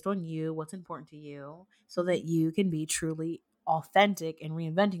goals based on you, what's important to you, so that you can be truly authentic and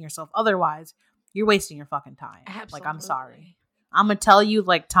reinventing yourself. Otherwise, you're wasting your fucking time. Like, I'm sorry. Absolutely. I'm gonna tell you,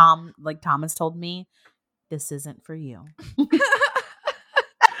 like Thomas told me, this isn't for you.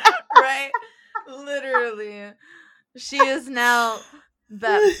 Right? Literally. She is now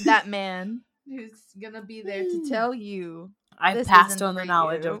that man who's gonna be there to tell you I've this passed isn't on for the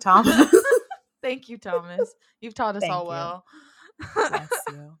knowledge of you. Thomas. Thank you, Thomas. You've taught us all Thank you. well. Bless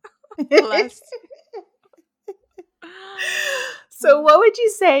you. Bless. So what would you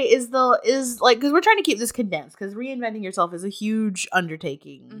say is like, because we're trying to keep this condensed, because reinventing yourself is a huge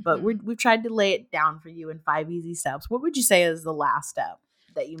undertaking, but Mhm. we've tried to lay it down for you in 5 easy steps. What would you say is the last step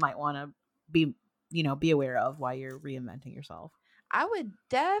that you might want to be aware of while you're reinventing yourself? I would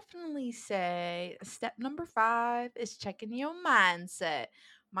definitely say step number 5 is checking your mindset.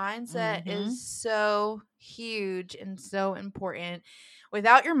 Mindset Mm-hmm. is so huge and so important.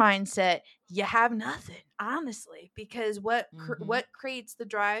 Without your mindset, you have nothing, honestly, because Mm-hmm. what creates the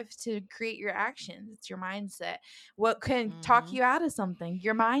drive to create your actions? It's your mindset. What can talk Mm-hmm. you out of something?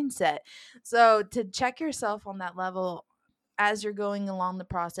 Your mindset. So to check yourself on that level as you're going along the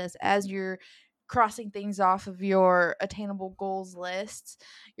process, as you're crossing things off of your attainable goals lists,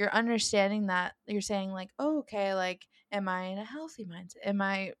 you're understanding that you're saying like, oh, okay, like, am I in a healthy mindset? Am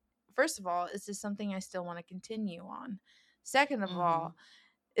I, first of all, is this something I still want to continue on? Second of Mm-hmm. all,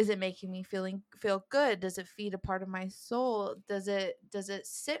 is it making me feel good? Does it feed a part of my soul? Does it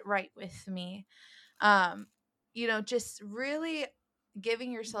sit right with me? um just really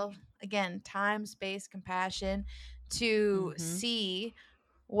giving yourself, again, time, space, compassion to Mm-hmm. see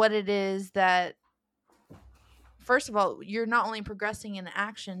what it is that, first of all, you're not only progressing in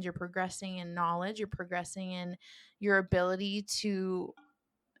actions, you're progressing in knowledge, you're progressing in your ability to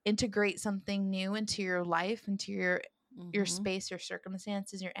integrate something new into your life, into your Mm-hmm. space, your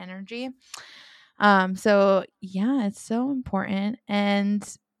circumstances, your energy. So yeah, it's so important. And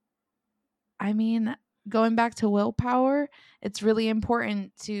I mean, going back to willpower, it's really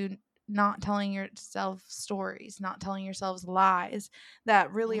important to not telling yourself stories, not telling yourselves lies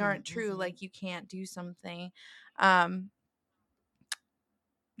that really aren't true, Mm-hmm. like you can't do something. Um,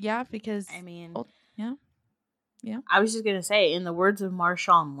 yeah, I because, mean, oh, yeah, yeah. I was just gonna say, in the words of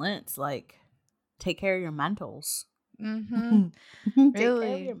Marshawn Lynch, like, take care of your mentals. Mm-hmm. Take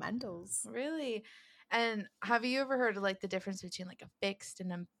care of your Really, mentals. really. And have you ever heard of like the difference between like a fixed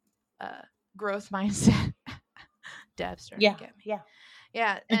and a growth mindset? Deb's starting to Yeah, get me. yeah.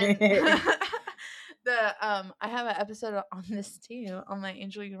 Yeah, and I have an episode on this too on my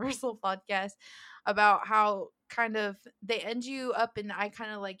Angel Universal podcast about how kind of they end you up, and I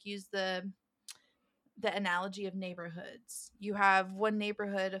kind of like use the analogy of neighborhoods. You have one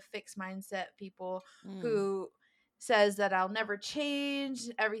neighborhood of fixed mindset people Mm. who says that I'll never change,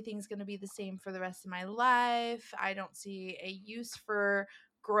 everything's going to be the same for the rest of my life, I don't see a use for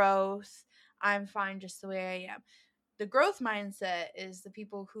growth, I'm fine just the way I am. The growth mindset is the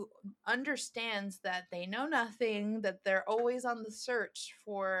people who understands that they know nothing, that they're always on the search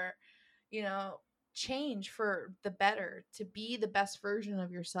for, you know, change for the better, to be the best version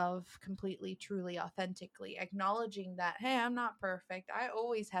of yourself, completely, truly, authentically, acknowledging that, hey, I'm not perfect, I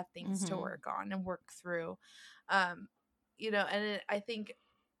always have things to Mm-hmm. work on and work through. um I think,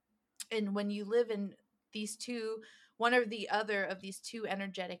 and when you live in these two, one or the other of these two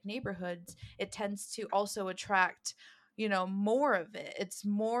energetic neighborhoods, it tends to also attract, more of it. It's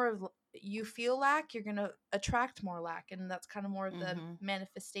more of, you feel lack, you're going to attract more lack, and that's kind of more of the Mm-hmm.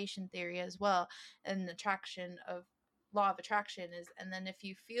 manifestation theory as well, and the attraction of law of attraction is. And then if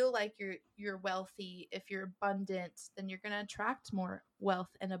you feel like you're wealthy, if you're abundant, then you're going to attract more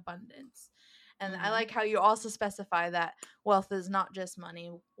wealth and abundance. And I Mm-hmm. like how you also specify that wealth is not just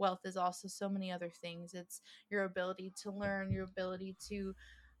money. Wealth is also so many other things. It's your ability to learn, your ability to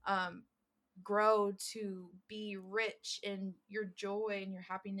um, grow, to be rich in your joy and your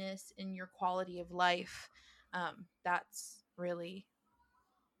happiness and your quality of life. That's really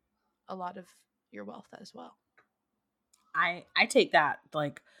a lot of your wealth as well. I take that,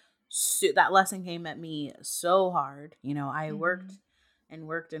 like, that lesson came at me so hard. I Mm-hmm. worked and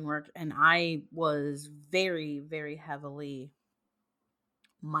worked and worked, and I was very, very heavily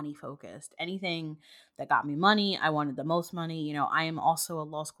money focused. Anything that got me money, I wanted the most money. I am also a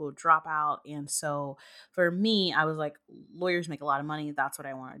law school dropout, and so for me, I was like, lawyers make a lot of money. That's what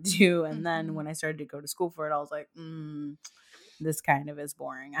I want to do. And then Mm-hmm. when I started to go to school for it, I was like, this kind of is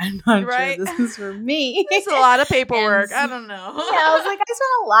boring. I'm not sure Right? this is for me. It's a lot of paperwork. And I don't know. yeah, I was like, I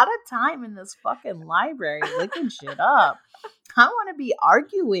spent a lot of time in this fucking library looking shit up. I want to be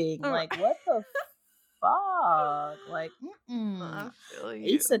arguing. Like, what the fuck? Like, I feel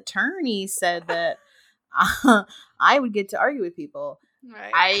you. Ace Attorney said that I would get to argue with people.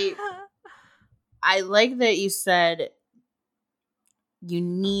 Right. I like that you said you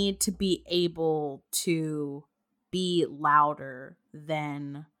need to be able to be louder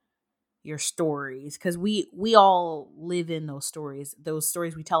than your stories, because we all live in those stories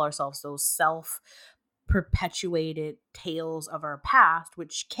we tell ourselves, those self perpetuated tales of our past,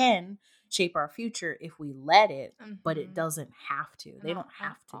 which can shape our future if we let it, but it doesn't have to. They don't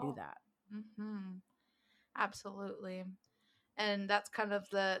have to do that. Absolutely. And that's kind of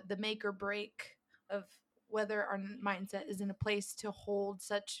the make or break of whether our mindset is in a place to hold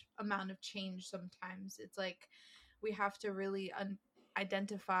such amount of change. Sometimes it's like we have to really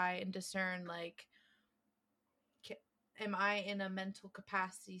identify and discern, like, am I in a mental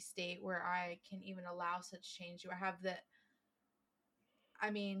capacity state where I can even allow such change? Do I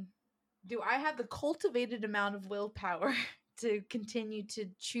have the cultivated amount of willpower to continue to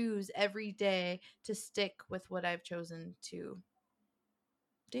choose every day to stick with what I've chosen to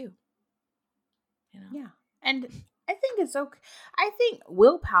do? Yeah. And I think it's okay. I think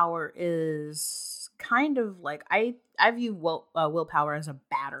willpower is kind of like, I view willpower as a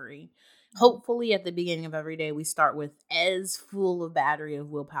battery. Hopefully at the beginning of every day we start with as full of battery of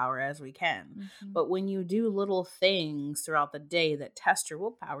willpower as we can. But when you do little things throughout the day that test your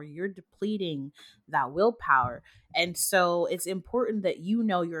willpower, you're depleting that willpower. And so it's important that you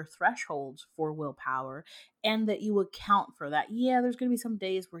know your thresholds for willpower and that you account for that. Yeah, there's going to be some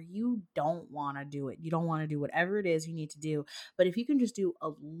days where you don't want to do it. You don't want to do whatever it is you need to do. But if you can just do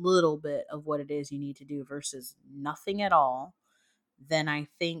a little bit of what it is you need to do versus nothing at all, then I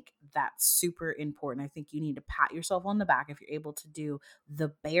think that's super important. I think you need to pat yourself on the back if you're able to do the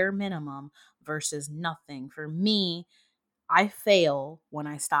bare minimum versus nothing. For me, I fail when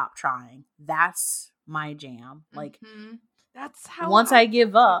I stop trying. That's my jam. Like, that's how once I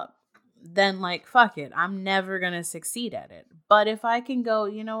give up, then like, fuck it, I'm never gonna succeed at it. But if I can go,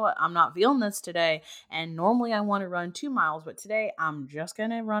 you know what, I'm not feeling this today, and normally I want to run 2 miles, but today I'm just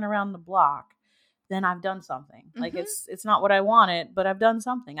gonna run around the block, then I've done something. Like, it's not what I wanted, but I've done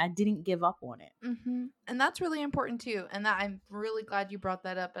something. I didn't give up on it. And that's really important too, and that I'm really glad you brought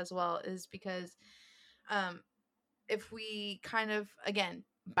that up as well, is because if we kind of, again,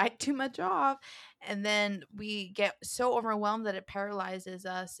 bite too much off, and then we get so overwhelmed that it paralyzes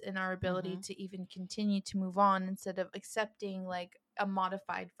us in our ability to even continue to move on, instead of accepting like a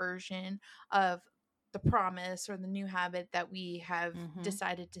modified version of the promise or the new habit that we have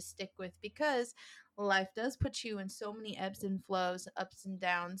decided to stick with, because life does put you in so many ebbs and flows, ups and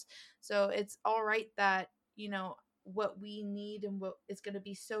downs. So it's all right that, what we need and what is going to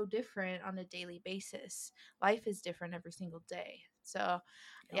be so different on a daily basis. Life is different every single day. So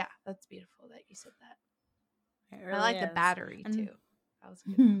yeah, that's beautiful that you said that. Really, I like is. The battery too. That was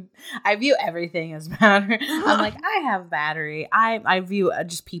good. I view everything as battery. I'm like, I have battery. I view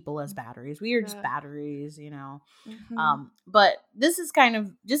just people as batteries. We are just batteries, but this is kind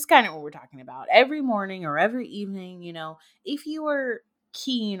of what we're talking about. Every morning or every evening, if you are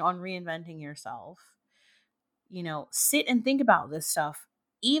keen on reinventing yourself, sit and think about this stuff.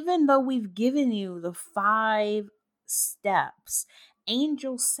 Even though we've given you the 5 steps,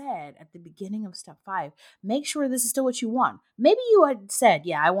 Angel said at the beginning of step 5, make sure this is still what you want. Maybe you had said,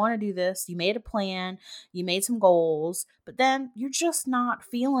 yeah, I want to do this. You made a plan, you made some goals, but then you're just not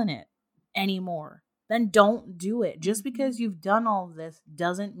feeling it anymore. Then don't do it. Just because you've done all of this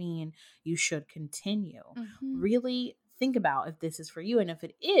doesn't mean you should continue. Really think about if this is for you. And if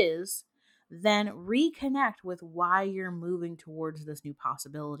it is, then reconnect with why you're moving towards this new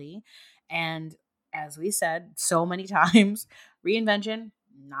possibility. And as we said so many times, reinvention,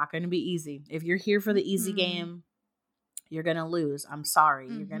 not going to be easy. If you're here for the easy game, you're going to lose. I'm sorry.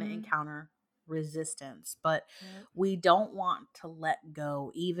 You're going to encounter resistance, but we don't want to let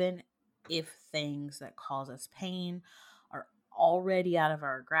go, even if things that cause us pain are already out of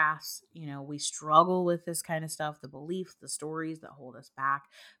our grasp. We struggle with this kind of stuff, the beliefs, the stories that hold us back.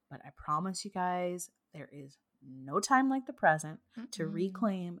 But I promise you guys, there is no time like the present to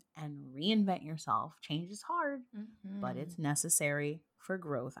reclaim and reinvent yourself. Change is hard, but it's necessary for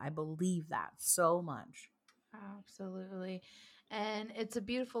growth. I believe that so much. Absolutely. And it's a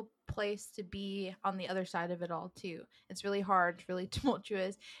beautiful place to be on the other side of it all too. It's really hard, really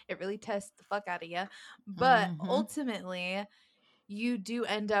tumultuous. It really tests the fuck out of you. But ultimately, you do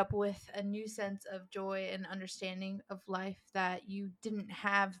end up with a new sense of joy and understanding of life that you didn't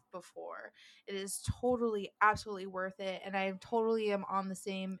have before. It is totally, absolutely worth it. And I totally am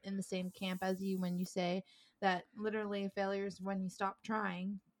in the same camp as you when you say that literally failure is when you stop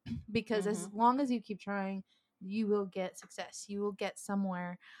trying. Because as Mm-hmm. long as you keep trying, you will get success. You will get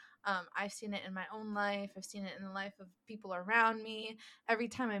somewhere. I've seen it in my own life. I've seen it in the life of people around me. Every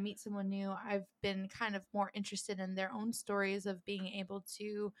time I meet someone new, I've been kind of more interested in their own stories of being able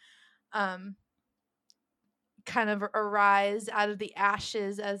to um, kind of arise out of the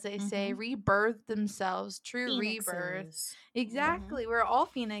ashes, as they say, Mm-hmm. rebirth themselves, true rebirth. Phoenixes. Mm-hmm. Exactly. We're all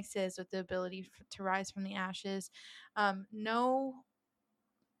phoenixes with the ability to rise from the ashes. No,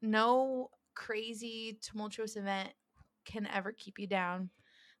 no crazy, tumultuous event can ever keep you down.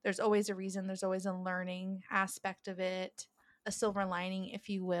 There's always a reason, there's always a learning aspect of it, a silver lining, if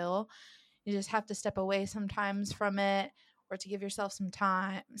you will. You just have to step away sometimes from it, or to give yourself some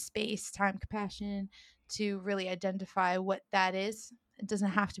time, space, time, compassion to really identify what that is. It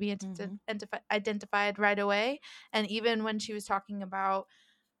doesn't have to be Mm-hmm. identified right away. And even when she was talking about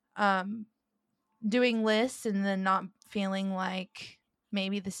um, doing lists and then not feeling like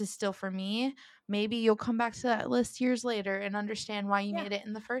maybe this is still for me, maybe you'll come back to that list years later and understand why you Yeah. made it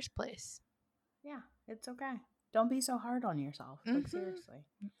in the first place. Yeah. It's okay. Don't be so hard on yourself. Like, Mm-hmm. seriously.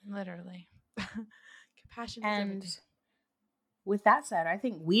 Literally. Compassion is And everything. with that said, I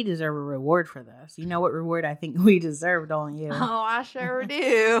think we deserve a reward for this. You know what reward I think we deserve, don't you? Oh, I sure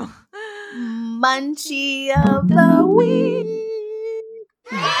do. Munchie of the week.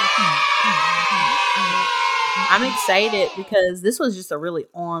 I'm excited because this was just a really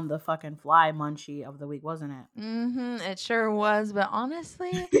on the fucking fly munchie of the week, wasn't It sure was, but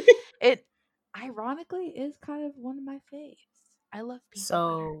honestly, it? it ironically is kind of one of my faves. I love peanut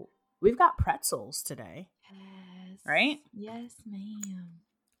butter. So we've got pretzels today, Yes. right? Yes, ma'am.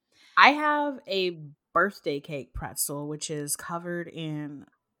 I have a birthday cake pretzel, which is covered in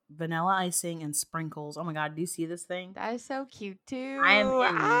vanilla icing and sprinkles. Oh my God, do you see this thing? That is so cute I am too.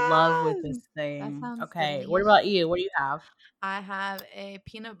 in love Ah, with this that thing. sounds Okay, what delicious. about you? What do you have? I have a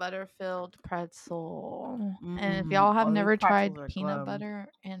peanut butter filled pretzel. And if Mm, y'all have oh, these never pretzels tried are peanut good. butter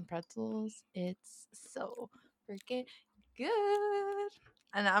and pretzels, it's so freaking good.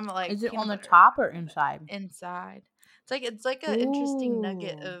 And I'm like Is it on peanut the butter top or love inside? it. Inside. It's like an interesting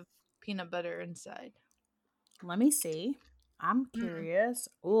nugget Ooh, of peanut butter inside. let me see. I'm Mm. curious.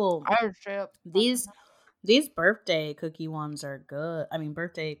 Ooh, I would straight up these these birthday cookie ones are good. I mean,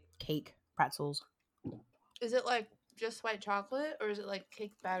 birthday cake pretzels. Is it like just white chocolate or is it like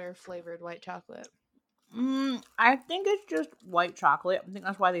cake batter flavored white chocolate? I think it's just white chocolate. I think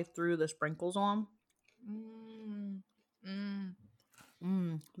that's why they threw the sprinkles on. Mm.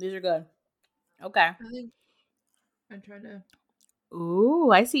 Mm. These are good. Okay. I think I try to.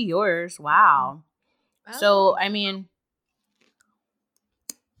 Ooh, I see yours. Wow. I love So, them. I mean,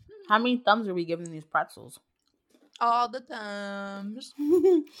 how many thumbs are we giving these pretzels? All the thumbs.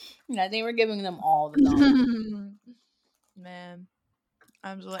 I think we're giving them all the thumbs. Man,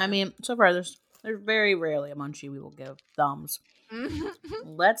 I'm I sweating. mean, so far there's very rarely a munchie we will give thumbs.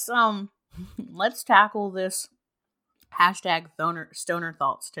 Let's let's tackle this hashtag stoner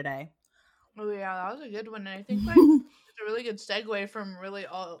thoughts today. Oh yeah, that was a good one. And I think like it's a really good segue from really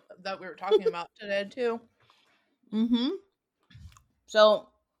all that we were talking about today too. So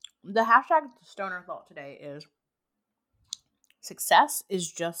the hashtag stoner thought today is success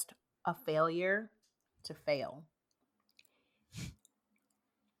is just a failure to fail.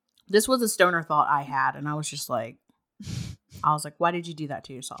 This was a stoner thought I had, and I was like, why did you do that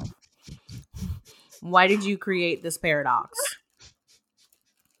to yourself? Why did you create this paradox?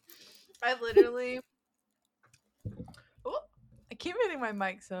 I literally. Oh, I keep hitting my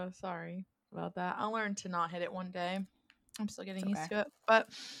mic, so sorry about that. I'll learn to not hit it one day. I'm still getting It's okay. used to it, but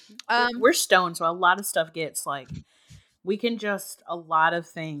We're stoned, so a lot of stuff gets like we can just a lot of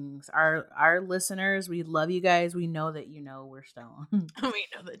things. Our listeners, we love you guys. We know that you know we're stoned. we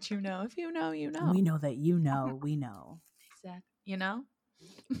know that you know. If you know, you know. We know that you know we know. Exactly. You know.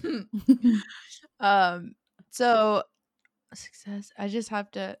 So success. I just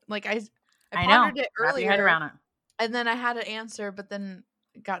have to like I I know. pondered it Wrap your head earlier, around it. and then I had an answer, but then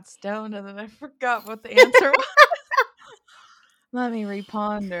got stoned, and then I forgot what the answer was. Let me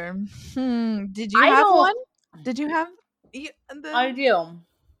reponder. Did you I have don't. one? Did you have I them, do.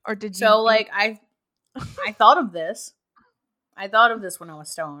 or did you So do? like I thought of this. I thought of this when I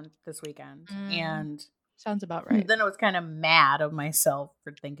was stoned this weekend, and Sounds about right. then I was kind of mad of myself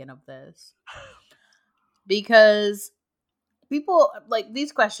for thinking of this because people like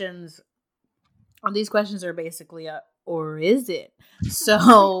these questions. These questions are basically or is it?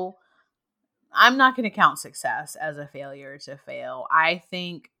 So I'm not going to count success as a failure to fail. I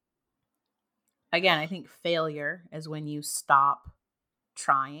think failure is when you stop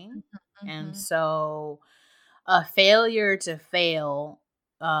trying. And Mm-hmm. so a failure to fail,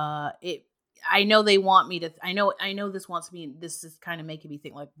 it I know they want me to I know this wants me, this is kind of making me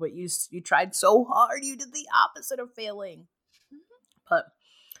think like, but you tried so hard, you did the opposite of failing. But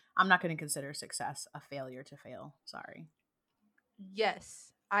I'm not going to consider success a failure to fail. Sorry.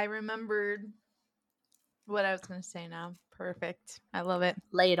 Yes, I remembered what I was going to say now. Perfect. I love it.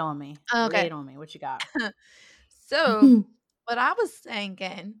 Lay it on me. Lay Okay. it on me. What you got? So, what I was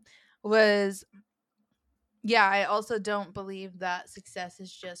thinking was, yeah, I also don't believe that success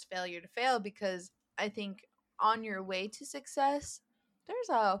is just failure to fail, because I think on your way to success, there's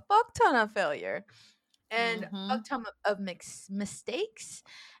a fuck ton of failure and a Mhm. fuck ton of mistakes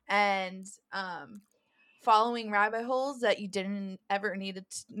and following rabbit holes that you didn't ever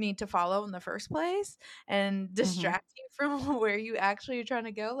need to follow in the first place, and Mhm. distract you from where you actually are trying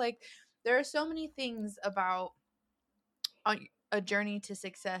to go. Like, there are so many things about on a journey to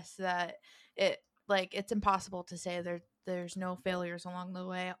success that it it's impossible to say there's no failures along the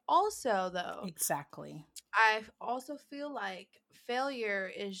way. Also, though, Exactly. I also feel like failure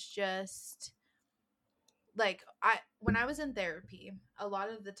is just like, I when I was in therapy, a lot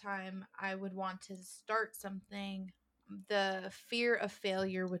of the time I would want to start something. The fear of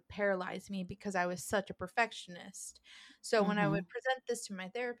failure would paralyze me because I was such a perfectionist. So when I would Mhm. present this to my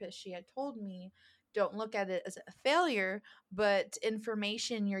therapist, she had told me, don't look at it as a failure, but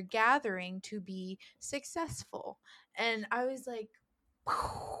information you're gathering to be successful. And I was like,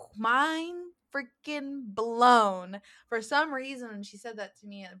 mind freaking blown. For some reason, when she said that to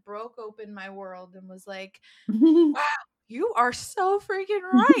me, it broke open my world and was like, wow, you are so freaking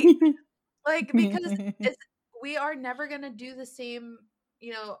right. Like, because it's, we are never gonna do the same.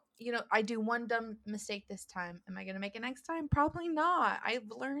 I do one dumb mistake this time. Am I gonna make it next time? Probably not. I've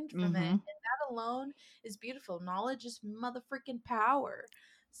learned from it, and Mhm. that alone is beautiful. Knowledge is mother freaking power.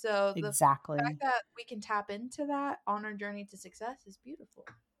 So the fact Exactly. that we can tap into that on our journey to success is beautiful.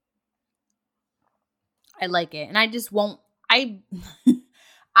 I like it. And I just won't I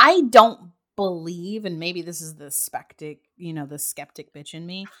I don't believe, and maybe this is the skeptic bitch in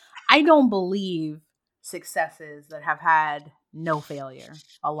me. I don't believe successes that have had no failure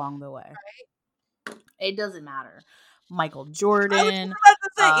along the way. It doesn't matter. Michael I was just Jordan, about to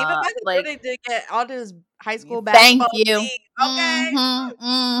say, even Michael like Jordan did get onto his high school thank basketball you. team. Okay.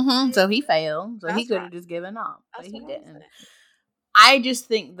 So he failed. So he That's could right. have just given up, but That's he what I'm didn't. saying. I just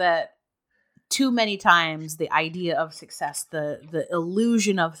think that too many times the idea of success, the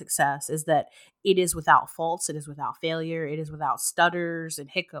illusion of success, is that it is without faults, it is without failure, it is without stutters and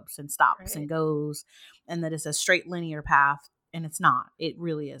hiccups and stops Right. and goes, and that it's a straight linear path. And it's not. It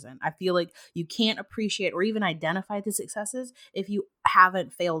really isn't. I feel like you can't appreciate or even identify the successes if you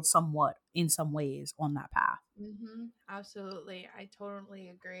haven't failed somewhat in some ways on that path. Absolutely. I totally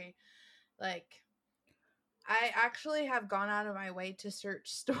agree. Like, I actually have gone out of my way to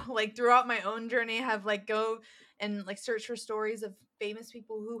search like throughout my own journey, have like go and like search for stories of famous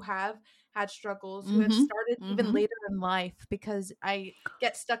people who have had struggles, who have Mm-hmm. started even Mm-hmm. later in life, because I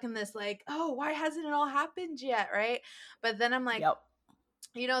get stuck in this like, oh, why hasn't it all happened yet, right? But then I'm like, Yep.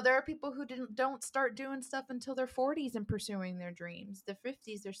 there are people who don't start doing stuff until their 40s and pursuing their dreams, their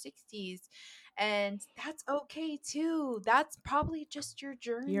 50s, their 60s, and that's okay too. That's probably just your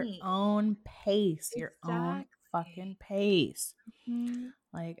Your journey. own pace. Your own Exactly. fucking pace. Mhm.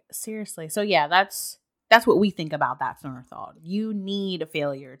 Like seriously. So yeah, that's what we think about that stoner thought. You need a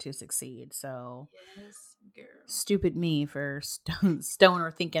failure to succeed. So Yes, girl. stupid me for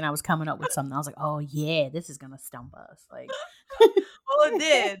stoner thinking I was coming up with something. I was like, oh yeah, this is gonna stump us. Like Well, it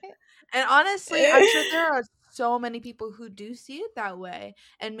did. And honestly, I'm sure there are so many people who do see it that way.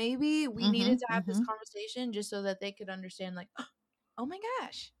 And maybe we mm-hmm, needed to have this mm-hmm. conversation just so that they could understand, like, oh my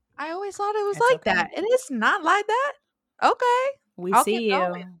gosh, I always thought it was It's like okay. that. It is not like that. Okay. We I'll keep see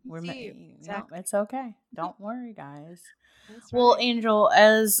going. you. We see you. No, Exactly. it's okay. Don't worry, guys. That's Well, right. Angel,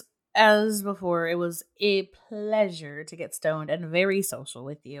 as before, it was a pleasure to get stoned and very social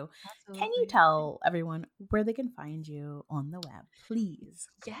with you. Can you Absolutely. tell everyone where they can find you on the web, please?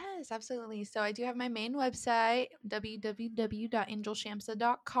 Yes, absolutely. So I do have my main website,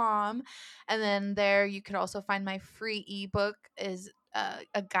 www.angelshamsa.com. And then there you could also find my free ebook is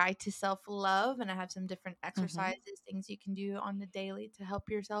a guide to self-love, and I have some different Mm-hmm. exercises, things you can do on the daily to help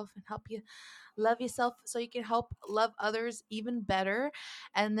yourself and help you love yourself so you can help love others even better.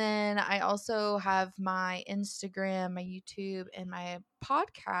 And then I also have my Instagram, my YouTube, and my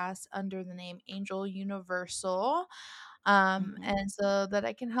podcast under the name Angel Universal. Mm-hmm. And so that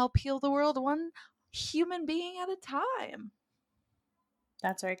I can help heal the world one human being at a time.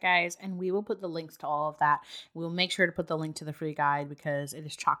 That's right, guys. And we will put the links to all of that. We'll make sure to put the link to the free guide because it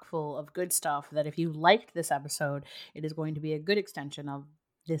is chock full of good stuff that if you liked this episode, it is going to be a good extension of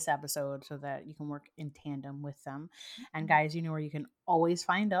this episode so that you can work in tandem with them. And guys, you know where you can always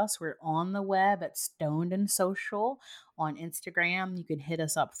find us. We're on the web at Stoned and Social on Instagram. You can hit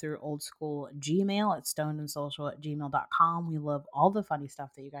us up through old school Gmail at stonedandsocial@gmail.com. We love all the funny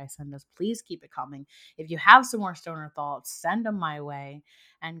stuff that you guys send us. Please keep it coming. If you have some more stoner thoughts, send them my way.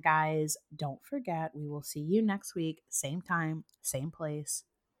 And guys, don't forget, we will see you next week, same time, same place.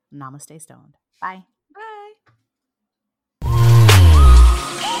 Namaste Stoned. Bye.